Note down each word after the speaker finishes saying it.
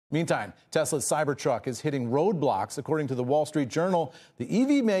Meantime, Tesla's Cybertruck is hitting roadblocks. According to the Wall Street Journal, the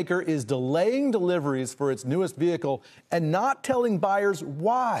EV maker is delaying deliveries for its newest vehicle and not telling buyers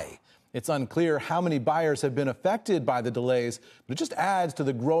why. It's unclear how many buyers have been affected by the delays, but it just adds to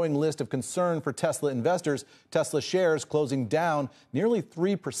the growing list of concern for Tesla investors. Tesla shares closing down nearly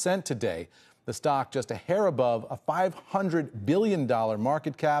 3% today. The stock just a hair above a $500 billion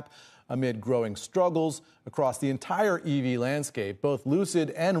market cap amid growing struggles across the entire EV landscape. Both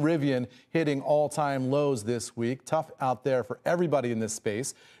Lucid and Rivian hitting all-time lows this week. Tough out there for everybody in this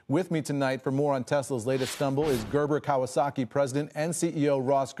space. With me tonight for more on Tesla's latest stumble is Gerber Kawasaki President and CEO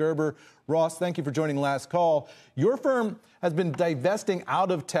Ross Gerber. Ross, thank you for joining Last Call. Your firm has been divesting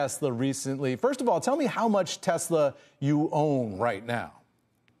out of Tesla recently. First of all, tell me how much Tesla you own right now.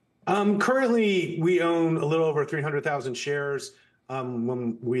 Currently, we own a little over 300,000 shares.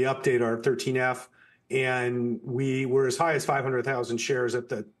 When we update our 13F, and we were as high as 500,000 shares at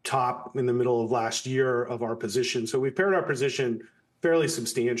the top in the middle of last year of our position. So we've pared our position fairly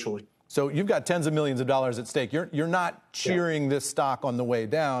substantially. So you've got tens of millions of dollars at stake. You're not cheering this stock on the way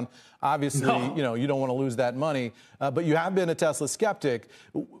down. Obviously, no. You don't want to lose that money, but you have been a Tesla skeptic.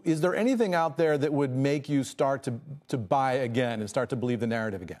 Is there anything out there that would make you start to buy again and start to believe the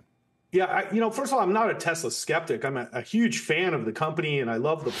narrative again? Yeah, first of all, I'm not a Tesla skeptic. I'm a huge fan of the company, and I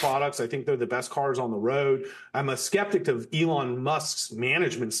love the products. I think they're the best cars on the road. I'm a skeptic of Elon Musk's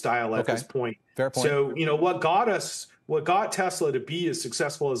management style at this point. Fair point. So, what got Tesla to be as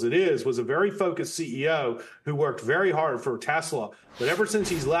successful as it is was a very focused CEO who worked very hard for Tesla. But ever since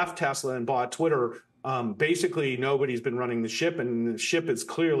he's left Tesla and bought Twitter, basically nobody's been running the ship, and the ship is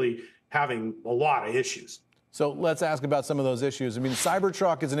clearly having a lot of issues. So let's ask about some of those issues. I mean,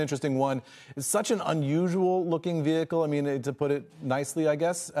 Cybertruck is an interesting one. It's such an unusual looking vehicle. I mean, to put it nicely, I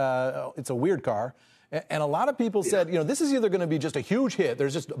guess, it's a weird car. And a lot of people said, this is either going to be just a huge hit.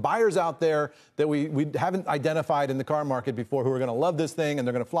 There's just buyers out there that we haven't identified in the car market before who are going to love this thing and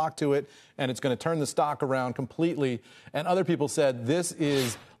they're going to flock to it and it's going to turn the stock around completely. And other people said this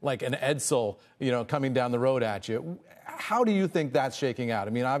is like an Edsel, coming down the road at you. How do you think that's shaking out?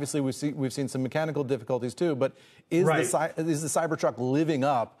 I mean, obviously we've seen some mechanical difficulties too, but is the Cybertruck living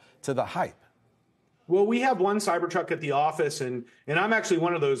up to the hype? Well, we have one Cybertruck at the office, and I'm actually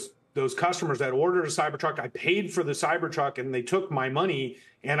one of those customers that ordered a Cybertruck. I paid for the Cybertruck, and they took my money.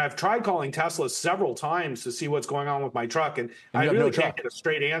 And I've tried calling Tesla several times to see what's going on with my truck, and I really can't get a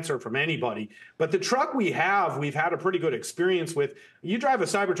straight answer from anybody. But the truck we've had a pretty good experience with. You drive a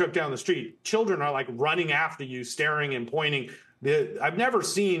Cybertruck down the street, children are like running after you, staring and pointing. I've never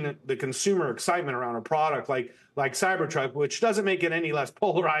seen the consumer excitement around a product like Cybertruck, which doesn't make it any less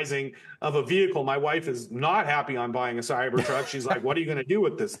polarizing of a vehicle. My wife is not happy on buying a Cybertruck. She's like, what are you going to do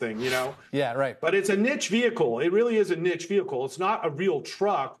with this thing, Yeah, right. But it's a niche vehicle. It really is a niche vehicle. It's not a real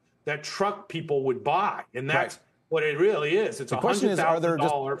truck that truck people would buy. And that's what it really is. It's the question is, are there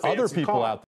just other people out there?